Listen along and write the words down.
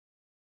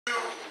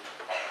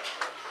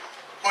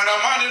when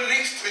I'm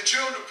underneath the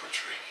juniper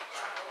tree.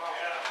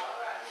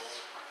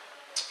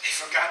 They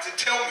forgot to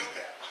tell me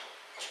that.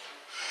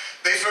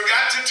 They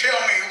forgot to tell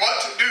me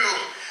what to do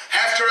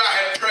after I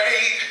had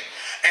prayed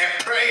and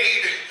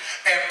prayed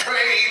and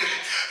prayed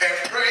and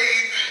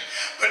prayed,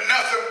 but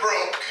nothing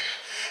broke.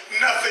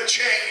 Nothing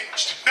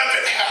changed.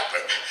 Nothing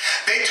happened.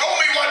 They told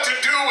me what to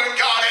do when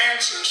God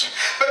answers,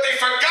 but they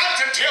forgot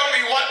to tell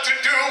me what to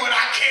do when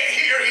I can't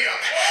hear him,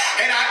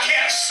 and I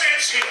can't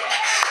sense him,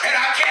 and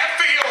I can't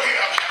feel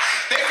him.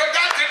 They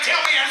forgot to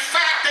tell me, in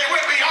fact, they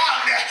went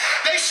beyond that.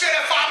 They said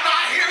if I'm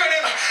not hearing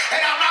him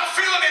and I'm not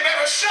feeling him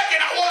every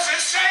second, I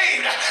wasn't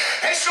saved.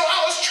 And so I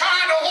was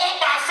trying to walk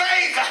by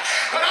faith,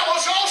 but I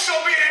was also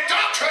being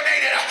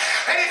indoctrinated.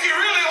 And if you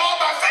really walk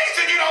by faith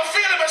and you don't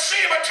feel him or see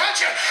him or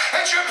touch him,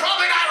 that you're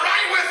probably not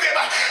right with him.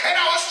 And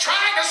I was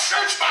trying to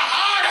search my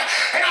heart,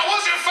 and I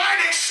wasn't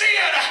finding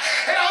sin.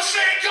 And I was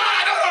saying, God,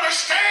 I don't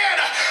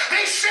understand.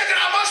 They said that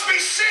I must be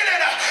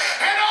sinning.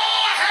 And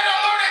oh, I had to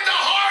learn it the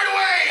hard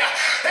way,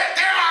 that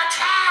there are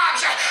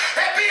times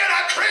that being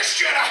a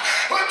Christian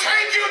will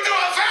take you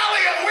through a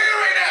valley of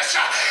weariness.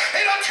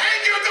 It'll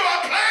take you through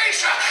a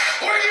place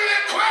where you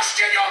then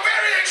question your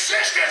very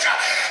existence.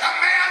 A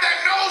man that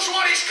knows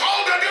what he's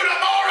called to do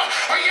tomorrow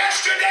or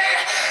yesterday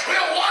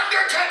will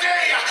wonder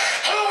today,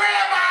 who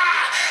am I?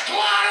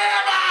 What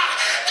am I?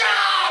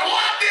 God,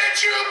 what did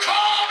you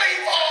call me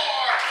for?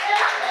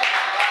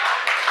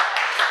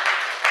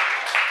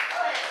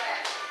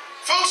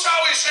 Folks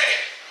always say,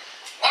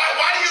 why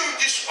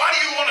do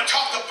you want to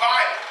talk the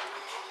Bible?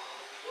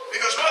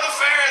 Because Mother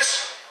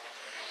Ferris,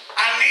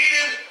 I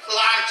needed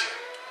Elijah.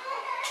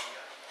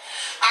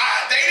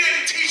 They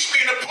didn't teach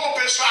me in the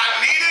pulpit, so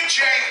I needed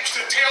James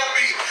to tell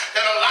me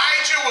that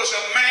Elijah was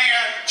a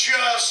man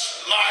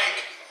just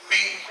like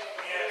me.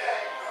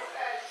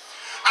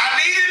 I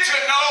needed to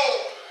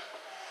know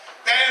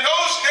that in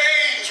those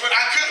days when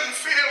I couldn't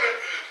feel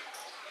it,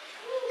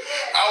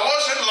 I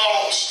wasn't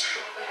lost.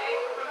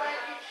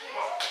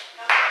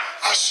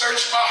 I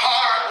searched my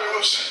heart.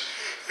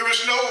 There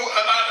was no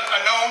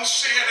unknown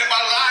sin in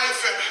my life,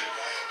 and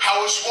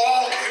I was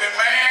walking, and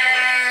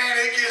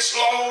man, it gets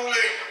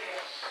lonely.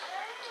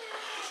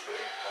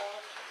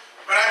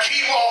 But I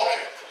keep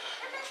walking,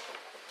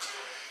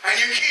 and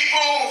you keep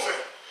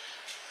moving,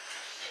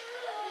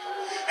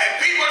 and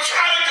people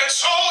try to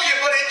console you,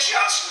 but it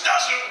just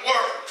doesn't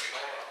work.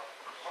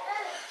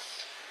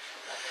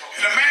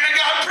 And the man of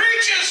God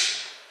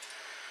preaches,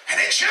 and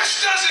it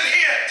just doesn't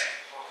hit.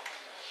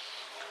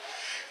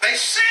 They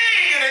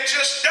sing, and it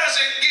just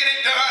doesn't get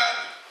it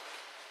done.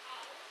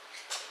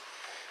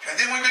 And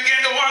then we begin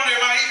to wonder,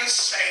 am I even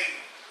saved?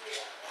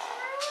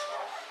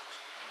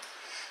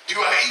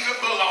 Do I even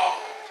belong?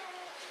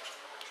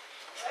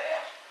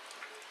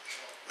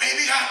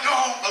 Maybe I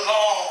don't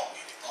belong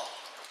anymore.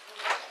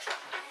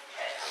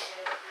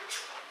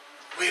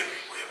 Weary.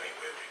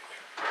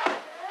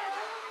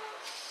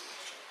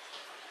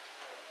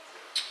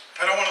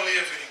 I don't want to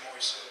live anymore,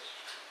 he says.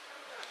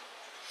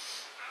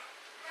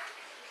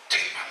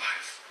 Take my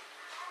life.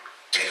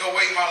 Take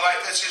away my life.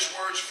 That's his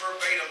words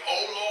verbatim.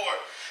 Oh Lord,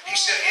 he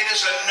said, it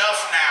is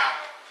enough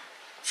now.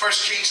 1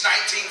 Kings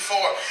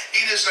 19:4.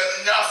 It is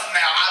enough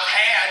now. I've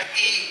had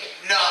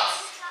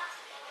enough.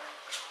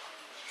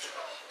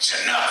 It's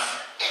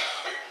enough.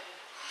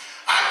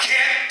 I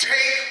can't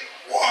take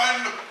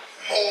one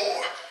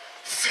more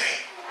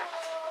thing.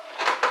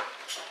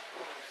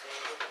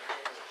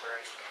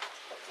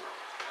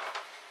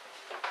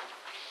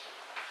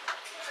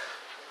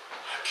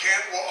 I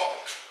can't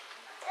walk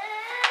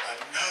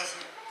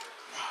another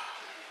mile.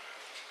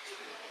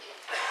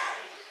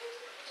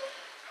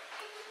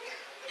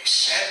 He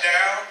sat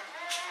down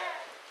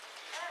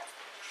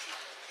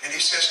and he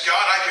says, God,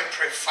 I can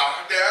pray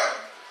fire down.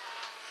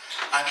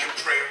 I can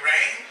pray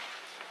rain.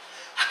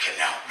 I can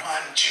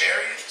outrun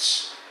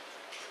chariots.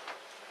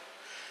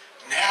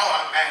 Now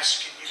I'm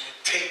asking you to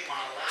take my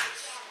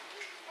life.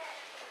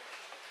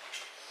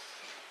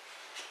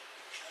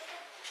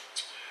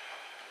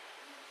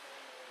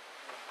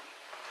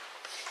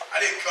 I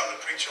didn't come to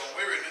preach on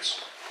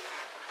weariness.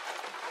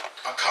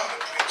 I come to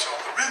preach on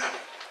the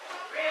remedy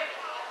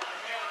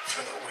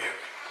for the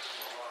weary.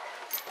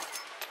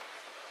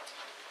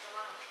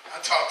 I'll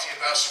talk to you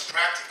about some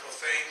practical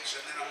things,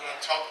 and then I'm going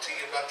to talk to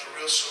you about the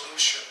real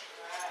solution.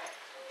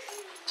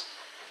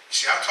 You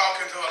see, I'm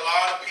talking to a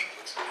lot of people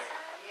today.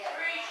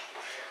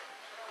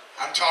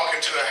 I'm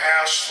talking to a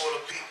house full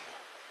of people.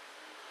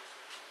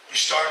 You're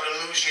starting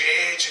to lose your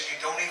edge, and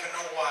you don't even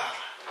know why.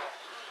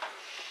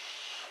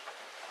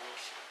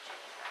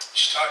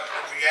 You're starting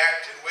to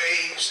react in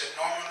ways that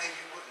normally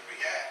you wouldn't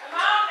react.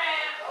 Come on,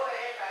 man. Go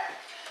ahead, man.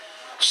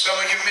 Some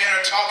of you men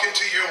are talking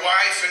to your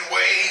wife in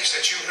ways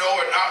that you know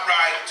are not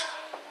right.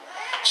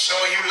 Some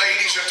of you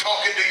ladies are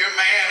talking to your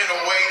man in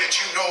a way that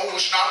you know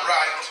is not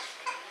right.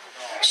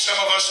 Some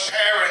of us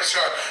parents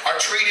are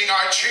treating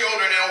our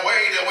children in a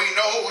way that we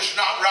know is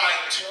not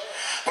right.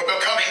 We're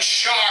becoming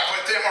sharp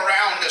with them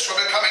around us.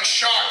 We're becoming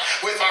sharp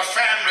with our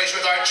families,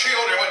 with our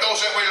children, with those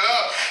that we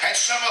love. And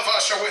some of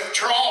us are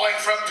withdrawing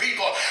from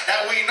people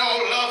that we know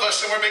love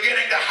us, and we're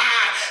beginning to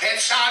hide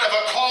inside of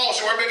a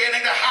closet. We're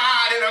beginning to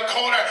hide in a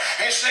corner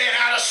and saying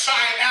out of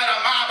sight, out of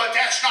mind. But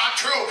that's not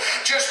true.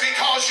 Just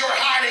because you're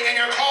hiding in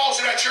your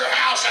closet at your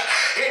house,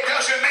 it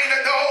doesn't mean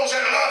that those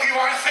that love you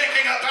aren't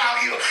thinking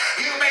about you.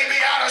 You may be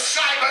out of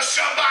sight, but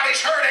somebody's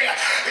hurting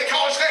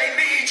because they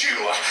need you.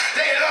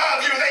 They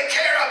love you. They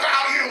care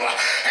about you.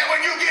 And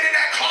when you get in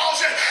that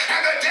closet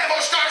and the devil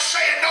starts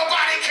saying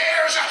nobody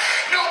cares,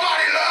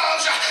 nobody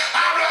loves,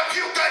 I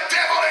rebuke the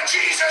devil in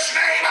Jesus'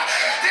 name.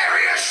 There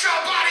is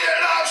somebody that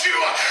loves you.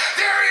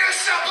 There is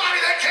somebody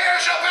that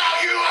cares about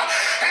you.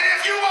 And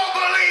if you won't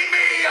believe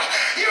me,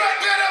 you had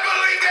better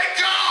believe that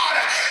God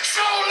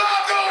so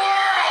loved the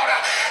world.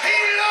 He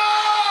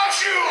loves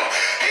you.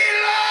 He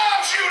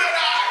loves you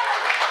tonight.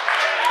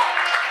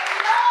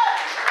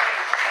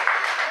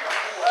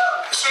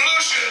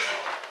 Solution.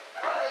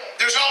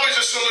 There's always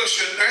a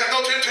solution. There hath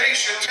no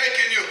temptation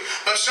taken you,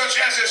 but such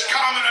as is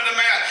common unto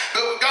man.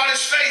 But God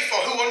is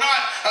faithful, who will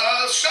not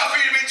suffer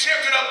you to be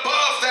tempted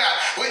above that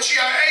which ye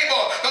are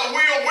able, but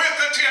will with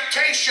the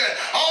temptation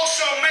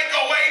also make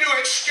a way to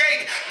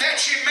escape, that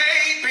ye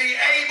may be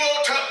able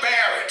to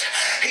bear it.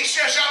 He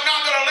says, I'm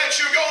not going to let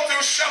you go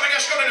through something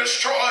that's going to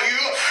destroy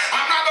you.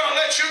 I'm not going to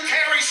let you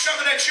carry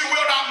something that you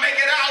will not make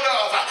it out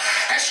of.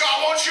 And so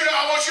I want you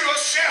to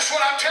assess what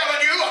I'm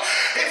telling you.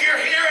 If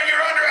you're here and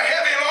you're under a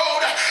heavy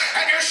load,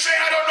 and you're saying,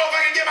 I don't know if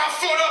I can get my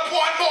foot up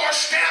one more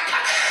step,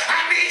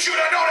 I need you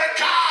to know that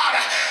God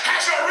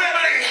has a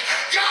remedy.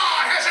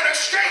 God has an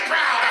escape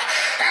route.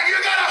 And you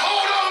got to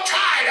hold on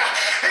tight,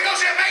 because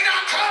it may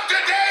not come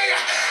today,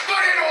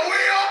 but it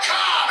will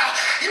come.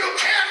 You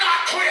cannot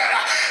quit.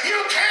 You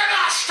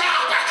cannot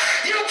stop.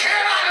 You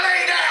cannot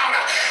lay down.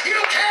 You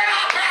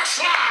cannot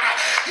backslide.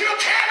 You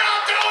cannot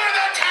throw in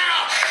the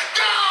towel.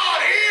 God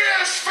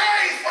is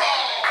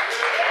faithful.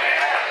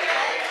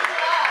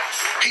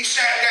 He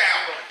sat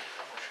down.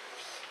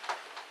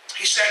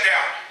 He sat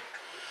down.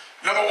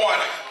 Number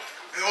one,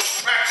 in the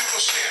most practical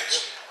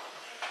sense,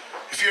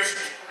 if you're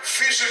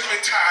physically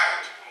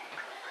tired,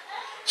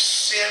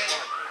 sit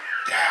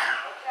down.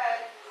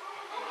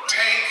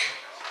 Take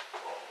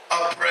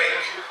a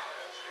break.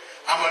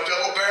 I'm a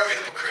double-barreled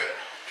hypocrite.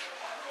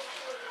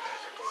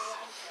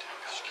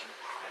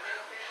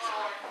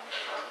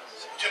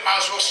 You might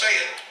as well say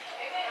it.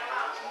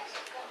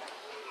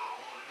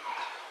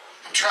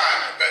 I'm trying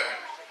my better.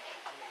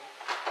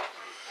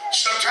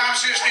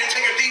 Sometimes you just need to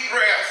take a deep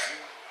breath.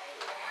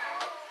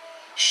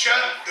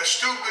 Shut the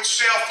stupid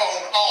cell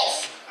phone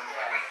off.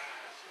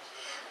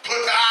 Put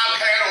the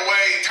iPad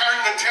away. Turn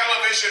the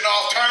television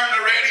off. Turn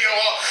the radio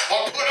off.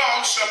 Or put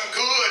on some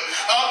good,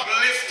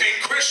 uplifting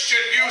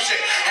Christian music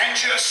and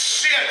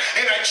just sit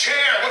in a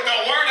chair with the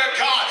Word of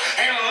God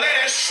and let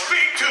it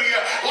speak to you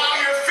while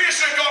your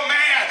physical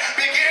man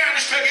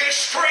begins to get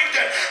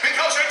strengthened.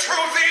 Because the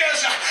truth is,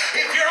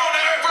 if you're on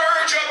the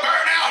verge of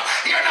burnout,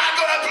 you're not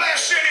going to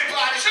bless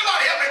anybody.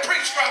 Somebody help me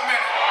preach for a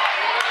minute.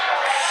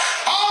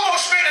 I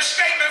almost made a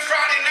statement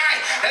Friday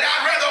night that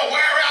I'd rather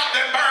wear out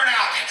than burn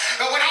out.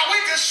 But when I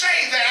went to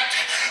say that,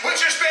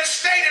 which has been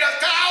stated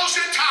 1,000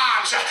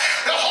 times,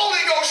 the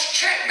Holy Ghost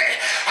checked me.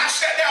 I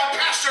sat down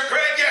with Pastor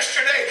Greg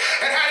yesterday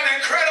and had an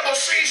incredible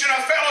season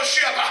of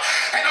fellowship,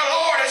 and the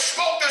Lord had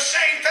spoke the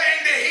same thing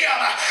to him.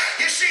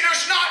 You see,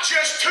 there's not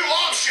just two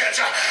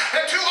options.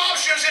 The two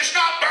options is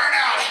not burn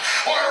out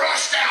or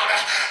rust out.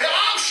 The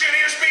option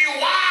is be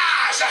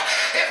wise.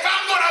 If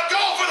I'm going to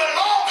go for the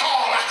long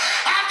haul,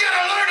 I've got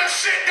to learn to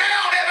sit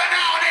down every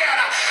now and then.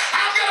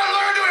 I've got to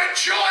learn to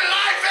enjoy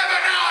life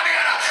every now and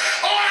then,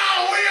 or I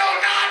will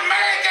not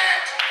make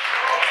it.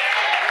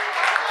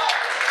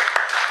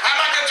 I'd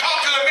like to talk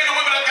to the men and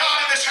women of God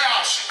in this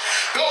house.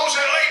 Those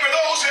that labor,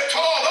 those that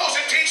toil, those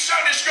that teach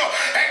Sunday school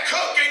and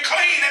cook and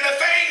clean and the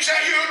things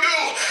that you do.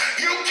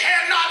 You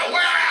cannot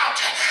wear out.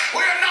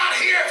 We're not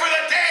here for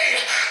the day.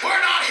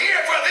 We're not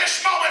here for this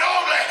moment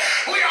only.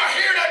 We are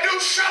here to do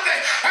something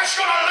that's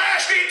going to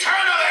last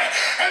eternally.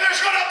 And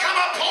there's going to come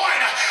a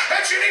point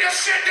that you need to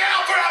sit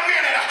down for a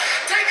minute.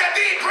 Take a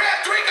deep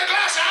breath, drink a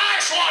glass of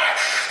ice water,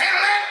 and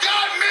let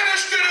God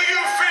minister to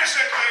you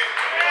physically.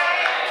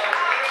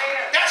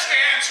 That's the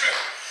answer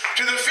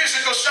to the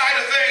physical side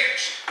of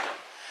things.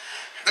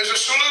 There's a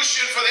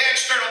solution for the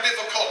external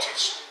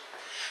difficulties.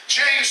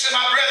 James said,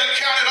 my brethren,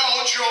 count it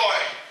all joy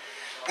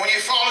when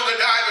you fall into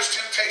divers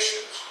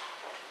temptations.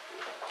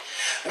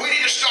 We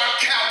need to start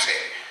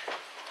counting.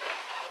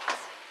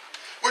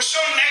 We're so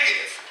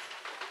negative.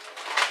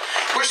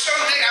 We're so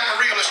negative. I'm a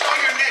realist. Oh,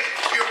 you're negative.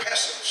 You're a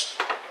pessimist.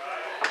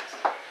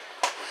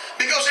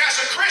 Because as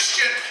a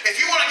Christian, if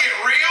you want to get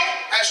real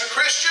as a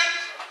Christian,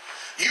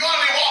 you ought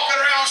to be walking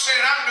around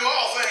saying, I can do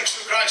all things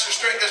through Christ who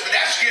strengthens me.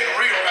 That's getting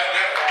real right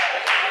now.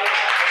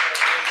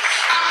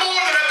 I'm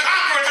more than a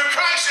conqueror through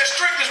Christ that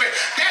strengthens me.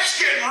 That's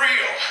getting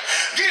real.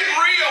 Getting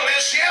real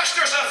is, yes,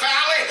 there's a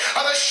valley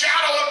of the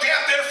shadow of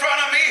death in front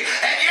of me,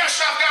 and yes,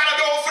 I've got to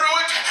go through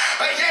it.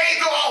 But yea,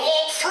 though I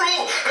walk through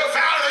the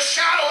valley of the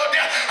shadow of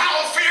death,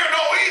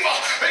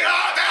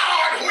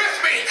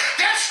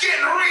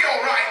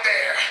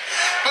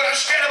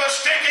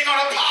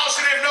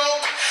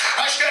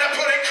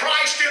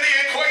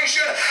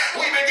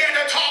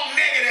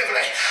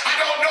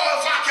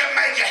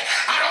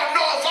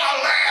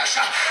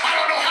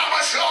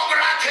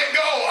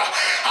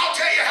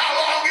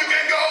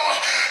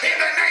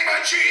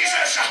 of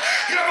Jesus,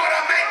 you're going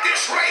to make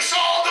this race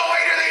all the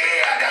way to the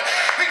end,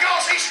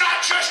 because he's not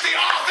just the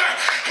author,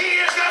 he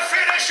is the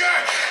finisher.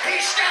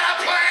 He's got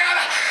a plan.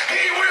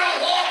 He will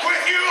walk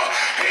with you.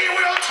 He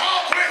will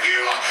talk with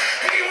you.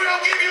 He will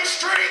give you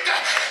strength.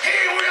 He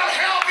will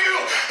help you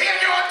in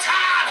your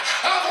time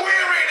of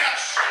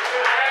weariness.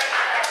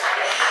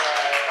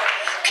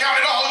 Count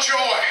it all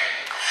joy.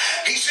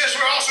 He says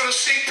we're also to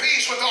seek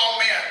peace with all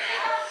men.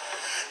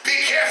 Be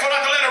careful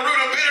not to let a root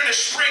of bitterness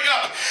spring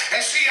up.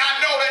 And see,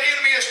 I know that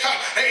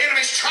the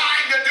enemy's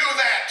trying to do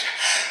that.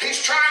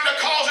 He's trying to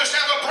cause us to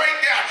have a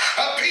breakdown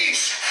of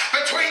peace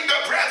between the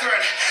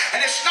brethren.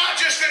 And it's not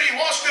just that he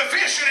wants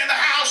division in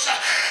the house.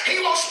 He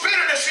wants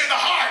bitterness in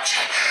the heart.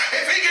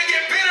 If he can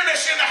get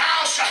bitterness in the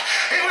house,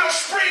 it will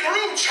spring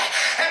roots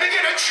and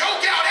begin to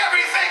choke out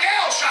everything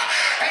else.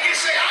 And you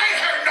say, I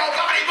ain't hurt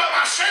nobody but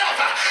myself.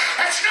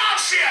 That's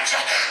nonsense.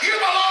 You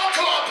belong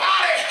to a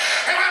body.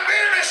 And when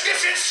bitterness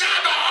gets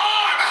inside the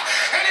arm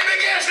and it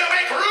begins to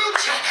make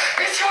roots,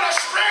 it's going to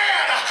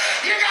spread.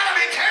 You got to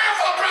be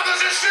careful,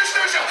 brothers and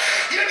sisters.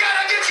 You got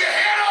to get your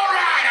head all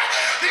right.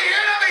 The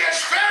enemy is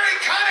very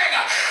cunning.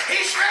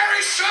 He's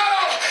very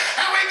subtle.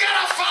 And we got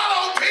to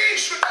follow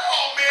peace with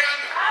all men.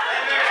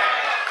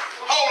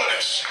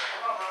 Holiness.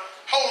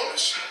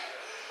 Holiness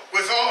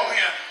with all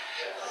men.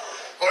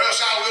 Or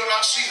else I will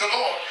not see the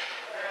Lord.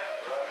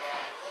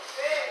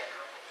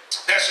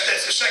 That's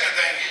the second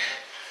thing.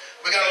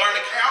 We got to learn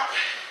to count.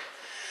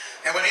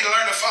 And we need to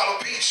learn to follow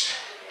peace.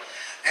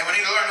 And we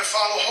need to learn to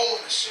follow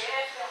holiness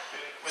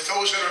with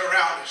those that are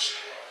around us.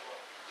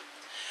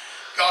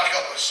 God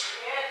help us.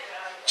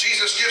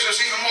 Jesus gives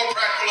us even more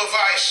practical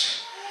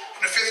advice.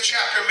 In the 5th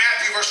chapter of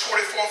Matthew, verse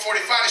 44 and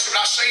 45, he said,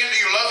 I say unto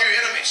you, love your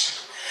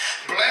enemies.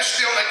 Bless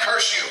them that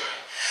curse you.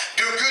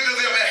 Do good to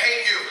them that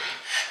hate you.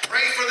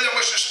 Pray for them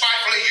which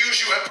despitefully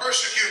use you and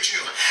persecute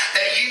you,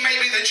 that ye may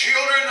be the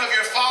children of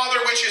your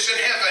Father which is in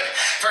heaven.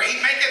 For he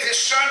maketh his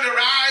sun to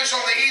rise on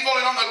the evil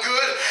and on the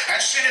good,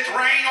 and sendeth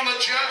rain on the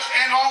just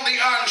and on the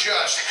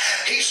unjust.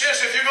 He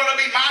says, if you're going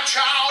to be my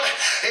child,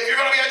 if you're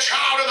going to be a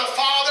child of the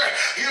Father,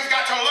 you've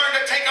got to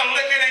learn to take a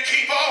licking and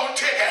keep on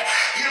ticking.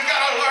 You've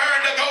got to learn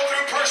to go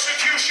through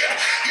persecution.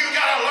 You've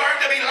got to learn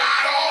to be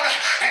lied on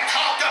and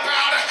talked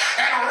about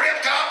and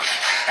ripped up.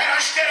 And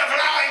instead of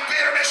allowing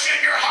bitterness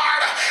in your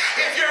heart,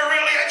 if you're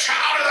really a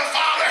child of the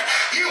Father,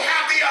 you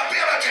have the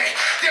ability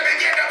to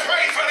begin to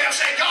pray for them.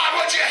 Say, God,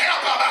 would you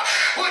help them?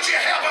 Would you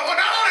help them? Well,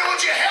 not only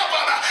would you help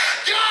them,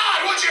 God,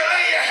 would you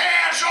lay your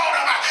hands on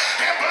them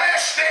and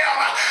bless them?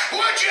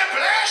 Would you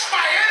bless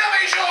my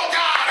enemies, oh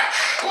God?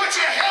 Would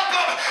you help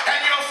them? And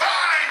you'll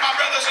find, my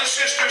brothers and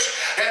sisters,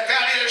 that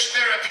that is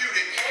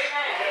therapeutic.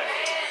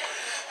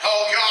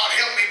 Oh, God,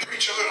 help me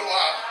preach a little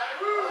while.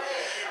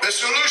 The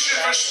solution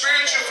for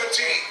spiritual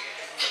fatigue: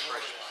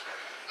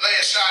 lay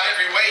aside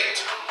every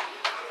weight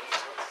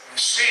and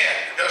sin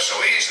that does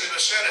so easily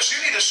beset us. You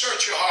need to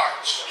search your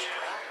hearts.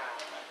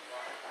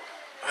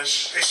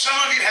 Some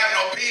of you have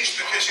no peace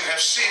because you have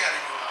sin in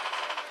your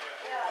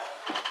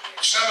life.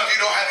 Some of you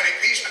don't have any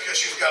peace because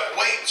you've got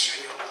weights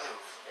in your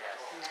life.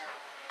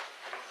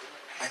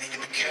 They need to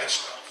be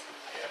cast off.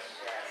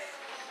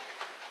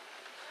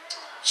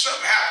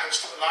 Something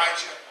happens to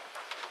Elijah.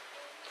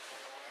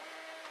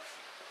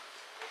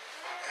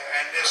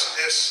 And this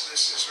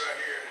is right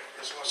here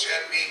is what's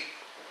had me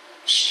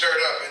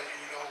stirred up. And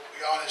you know, to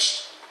be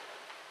honest,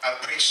 I've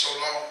preached so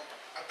long,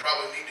 I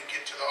probably need to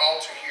get to the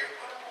altar here.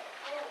 But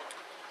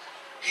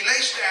he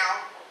lays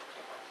down,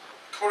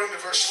 according to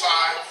verse 5,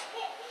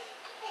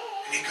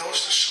 and he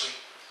goes to sleep.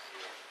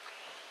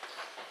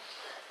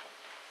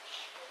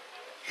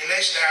 He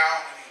lays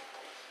down and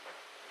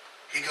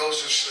he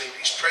goes to sleep.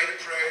 He's prayed a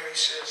prayer. He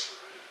says,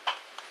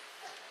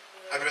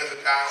 I'd rather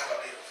die than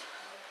live.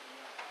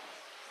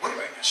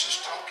 Weariness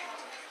is talking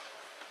to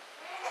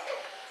people.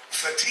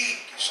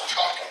 Fatigue is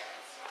talking.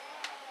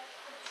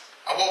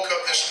 I woke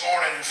up this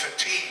morning and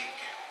fatigue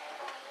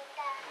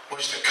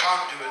was the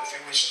conduit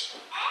through which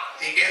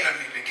the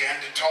enemy began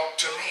to talk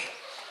to me.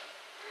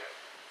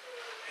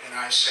 And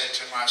I said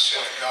to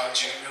myself, God,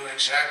 you knew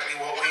exactly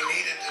what we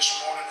needed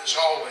this morning as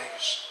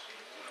always.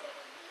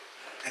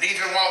 And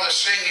even while the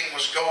singing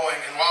was going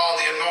and while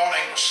the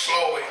anointing was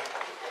flowing,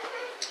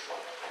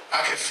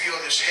 I could feel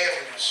this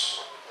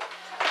heaviness.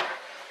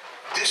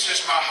 This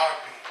is my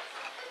heartbeat.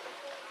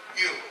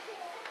 You.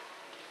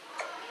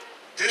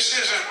 This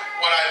isn't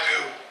what I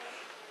do.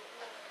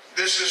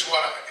 This is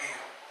what I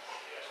am.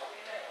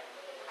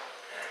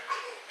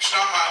 It's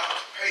not my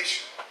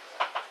occupation.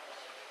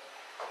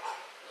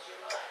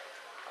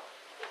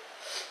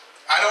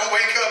 I don't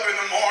wake up in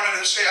the morning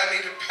and say, I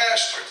need a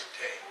pastor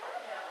today.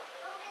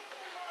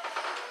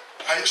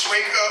 I just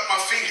wake up, my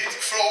feet hit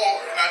the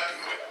floor, and I do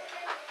it.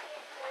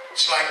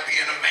 It's like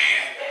being a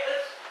man.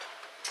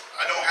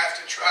 I don't have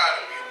to try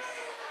to be a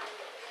man.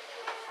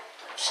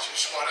 It's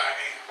just what I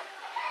am.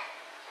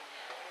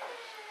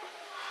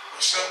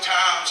 But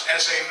sometimes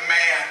as a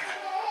man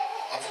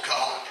of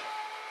God,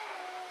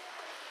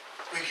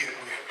 we get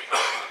weary.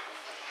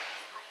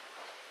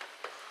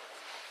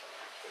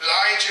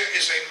 Elijah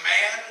is a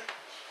man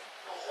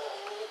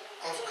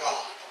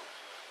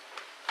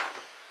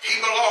He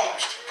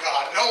belongs to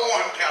God. No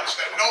one doubts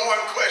that. No one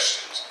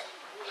questions.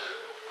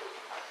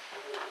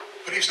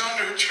 But he's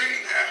under a tree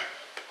now.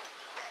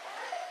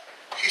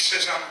 He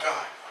says, I'm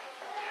done.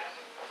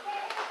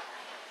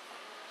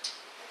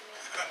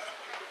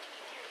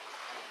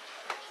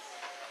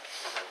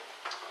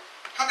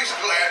 How many's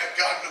glad that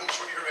God knows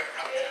where you're at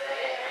right now?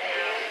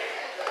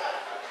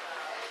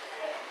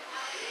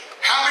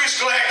 How many's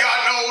glad God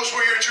knows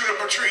where your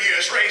juniper tree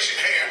is? Raise your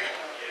hand.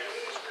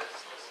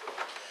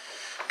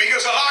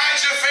 Because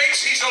Elijah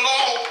thinks he's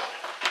alone.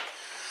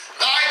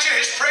 Elijah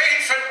has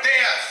prayed for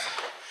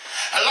death.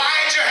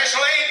 Elijah has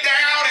laid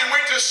down and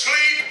went to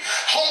sleep,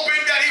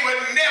 hoping that he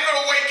would never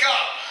wake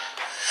up.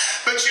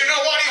 But you know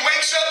what he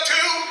wakes up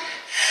to?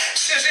 It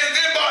says, and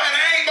then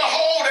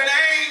behold, an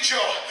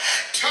angel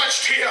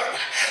touched him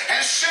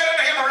and said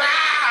unto him,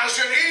 rise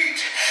and eat.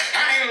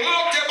 And he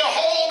looked, and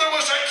behold, there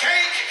was a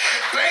cake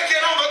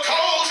baking on the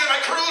coals and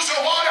a cruse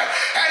of water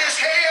at his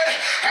head.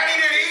 And he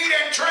did eat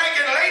and drank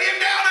and laid him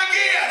down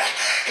again.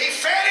 He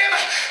fed him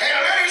and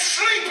let him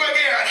sleep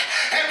again.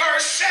 And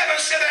verse 7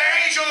 said, the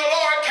angel of the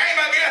Lord came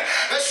again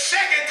the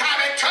second time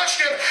and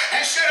touched him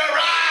and said,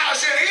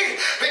 arise and eat,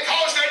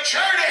 because the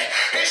journey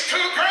is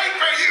too great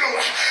for you.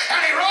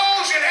 And he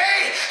rose and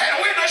ate, and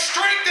with the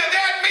strength of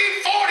that meat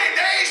 40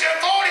 days and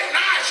 40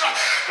 nights.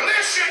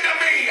 Listen to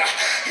me.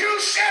 You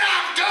said,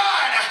 I'm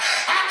done.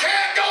 I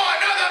can't go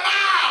another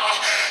mile.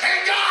 And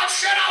God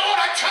said, I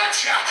want to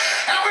touch you.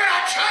 And when I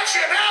touch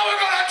you, now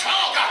we're going to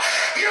talk.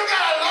 You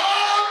got a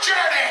long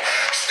journey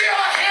still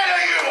ahead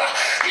of you.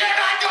 You're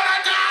not going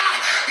to die.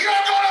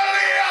 You're going to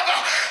live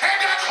and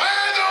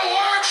declare the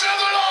works of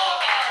the Lord.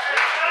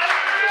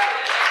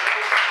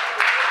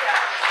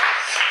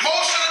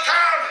 Most of the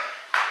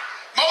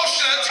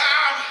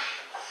time,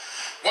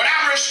 when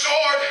I'm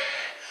restored,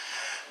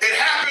 it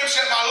happens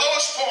at my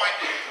lowest point.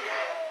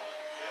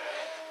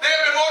 There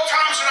have been more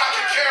times than I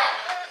can count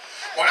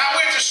when I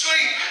went to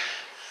sleep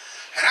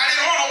and I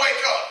didn't want to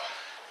wake up.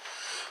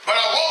 But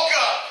I woke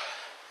up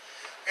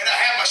and I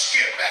had my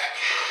skip back.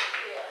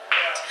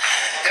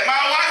 And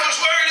my wife was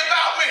worried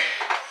about me.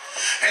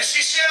 And she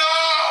said,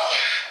 oh,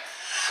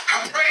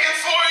 I'm praying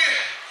for you.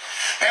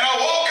 And I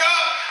woke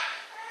up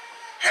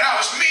and I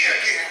was me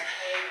again.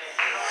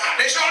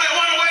 There's only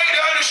one way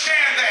to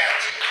understand that.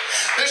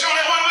 There's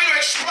only one way to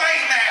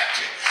explain that.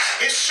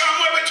 It's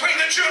somewhere between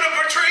the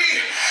juniper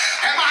tree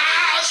and my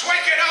eyes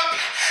waking up.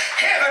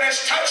 Heaven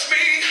has touched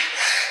me.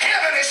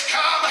 Heaven has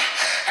come.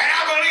 And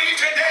I believe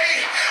today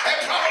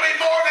that probably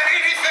more than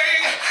anything,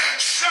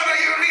 some of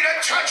you need a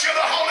touch of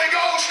the Holy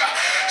Ghost.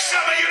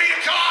 Some of you need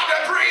God to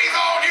breathe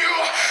on you.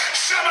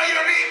 Some of you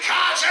need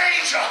God's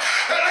angel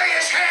to lay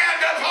his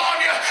hand upon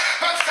you.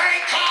 But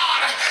thank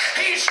God,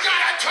 he's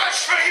got a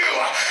touch for you.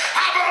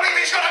 I believe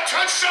he's going to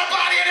touch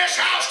somebody in this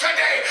house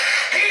today.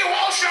 He